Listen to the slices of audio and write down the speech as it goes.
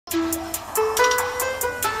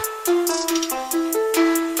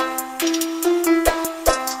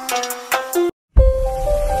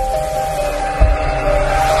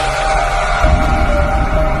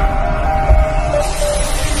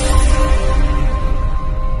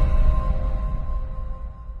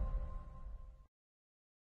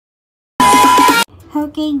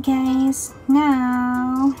Okay guys,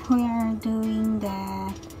 now we are doing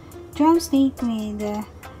the drumstick with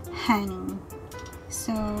honey.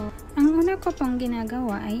 So, ang una ko pang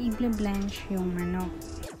ginagawa ay i-blanch yung manok.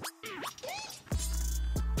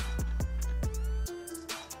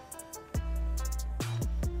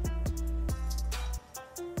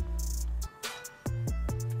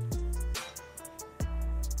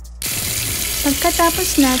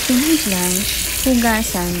 Pagkatapos natin i-blanch,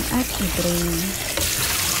 hugasan at i-drain.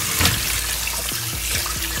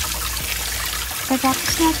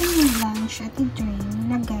 Pagkatapos natin i-blanch at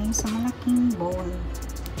i-drain, lagay sa malaking bowl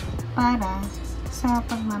para sa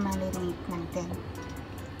pagmamarinate natin.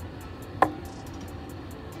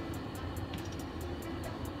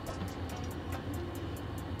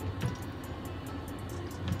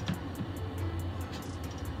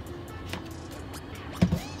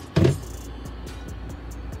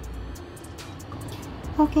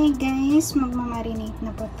 Okay guys, magmamarinate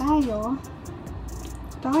na po tayo.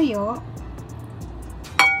 Toyo,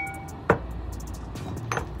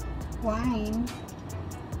 wine,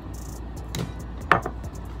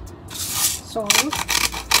 salt,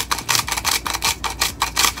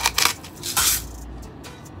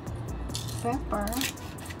 pepper,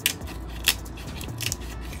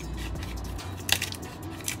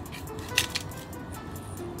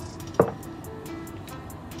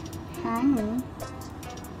 honey,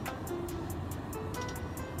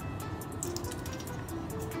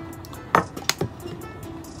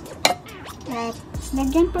 at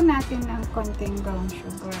lagyan po natin ng konting brown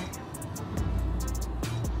sugar.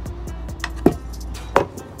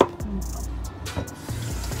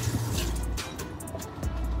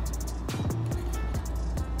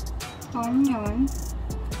 Onion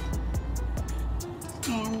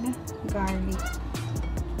and garlic.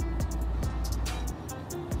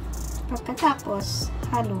 Pagkatapos,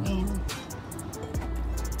 haluin.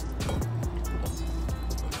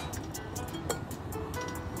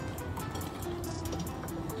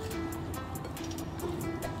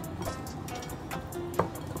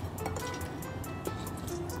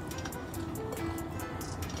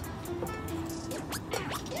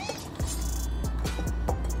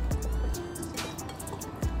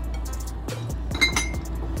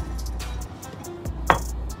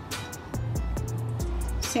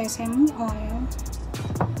 Sesame oil,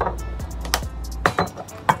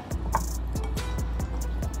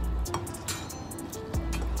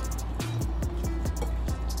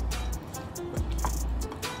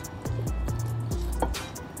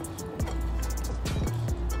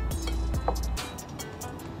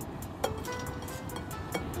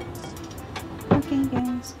 okay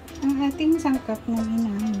guys, ang ating sangkap na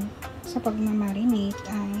ginamit sa pagmamarinate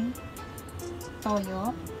ay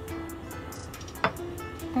toyo,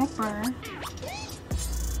 pepper,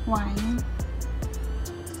 wine,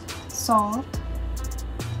 salt,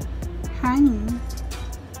 honey,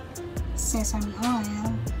 sesame oil,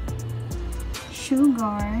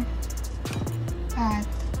 sugar, at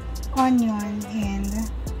onion and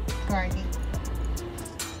garlic.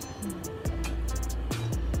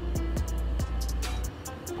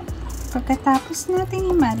 Pagkatapos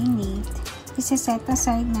natin i-marinate, isi-set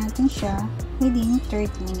aside natin siya within 30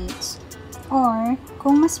 minutes. Or,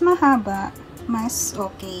 kung mas mahaba, mas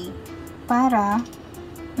okay. Para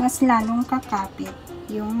mas lalong kakapit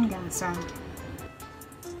yung lasa.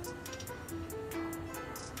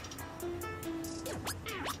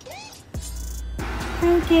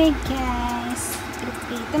 Okay guys,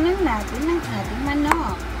 prepito na natin ang ating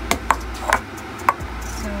manok.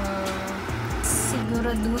 So,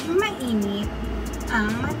 siguraduhin mainit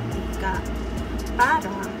ang mantika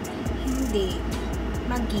para hindi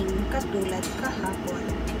maging katulad kahapon.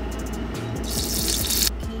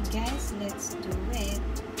 Okay guys, let's do it.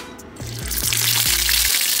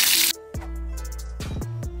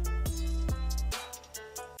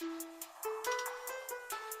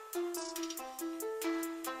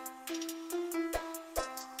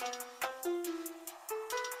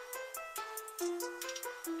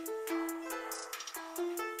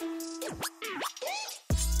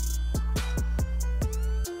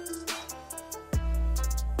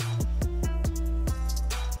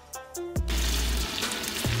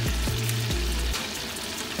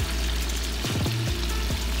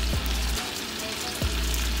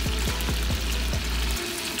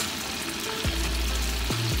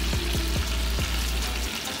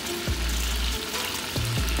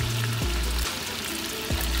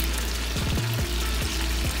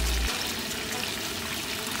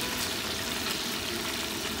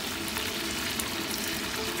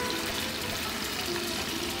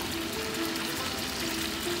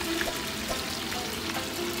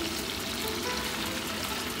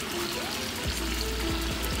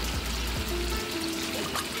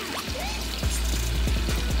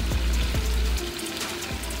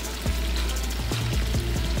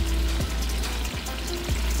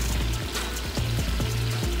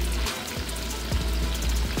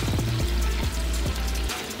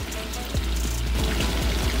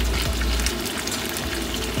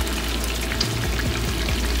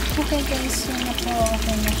 Okay guys, yun na po.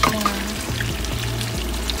 Okay na siya.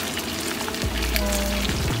 So,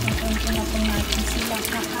 ito na po natin sila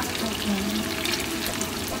kakakuin.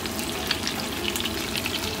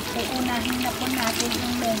 So, unahin na po natin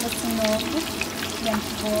yung medyo sunog. Yan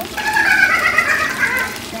po.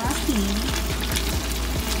 Dahil,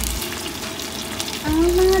 ang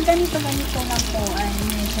mga ganito-ganito lang po ay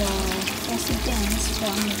medyo residence po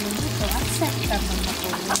ang niluluto. Acceptable na po.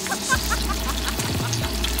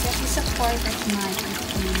 That is a part of my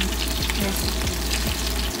cooking recipe.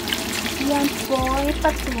 Yan po ay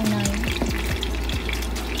patunay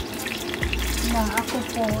na ako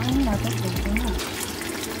po ay natututo na.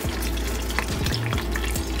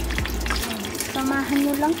 Samahan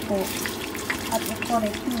nyo lang po at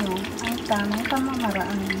i-correct nyo ang tamang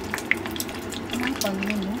pamamaraan ng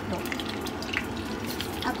pagluluto.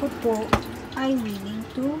 Ako po ay willing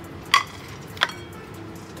to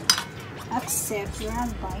accept your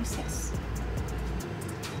advices.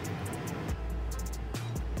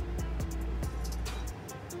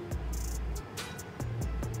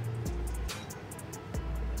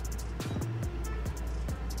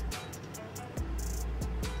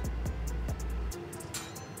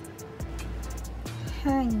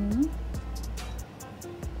 Honey,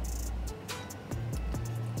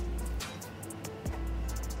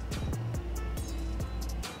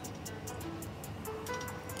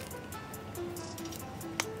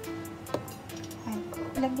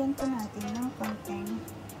 lagyan po natin ng konting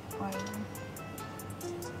oil.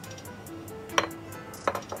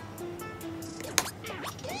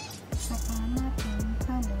 Saka natin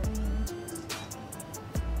haluin.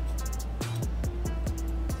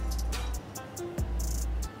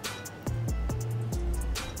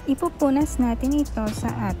 Ipupunas natin ito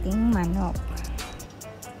sa ating manok.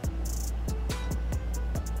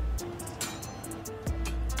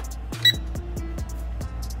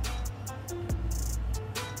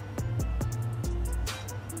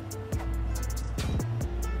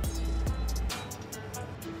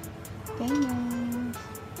 Ganyan.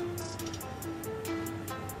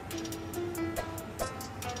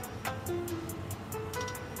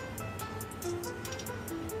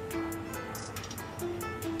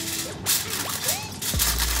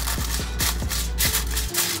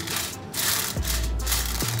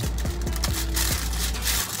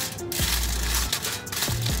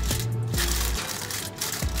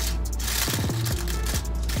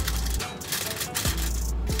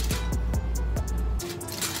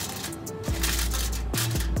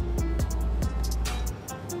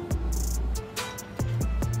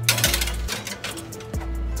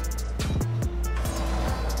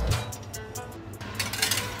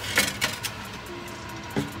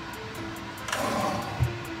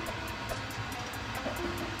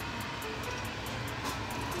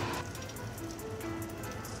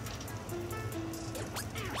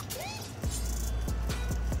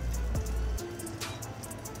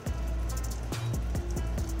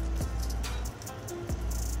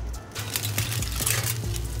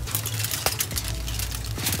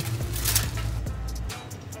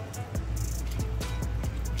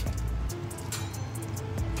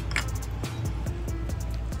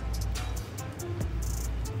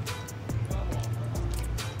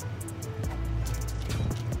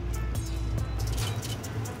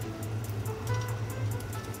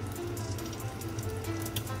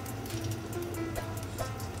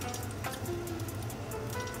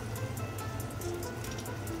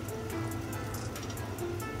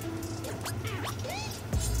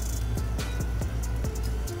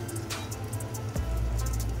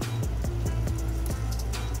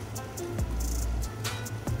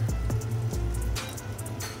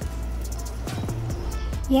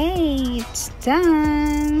 Yay! It's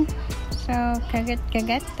done! So,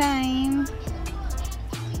 kagat-kagat time!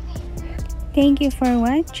 Thank you for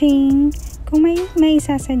watching! Kung may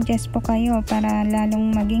isasuggest po kayo para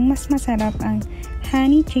lalong maging mas masarap ang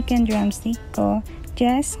honey chicken drumstick ko,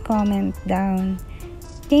 just comment down.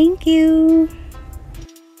 Thank you!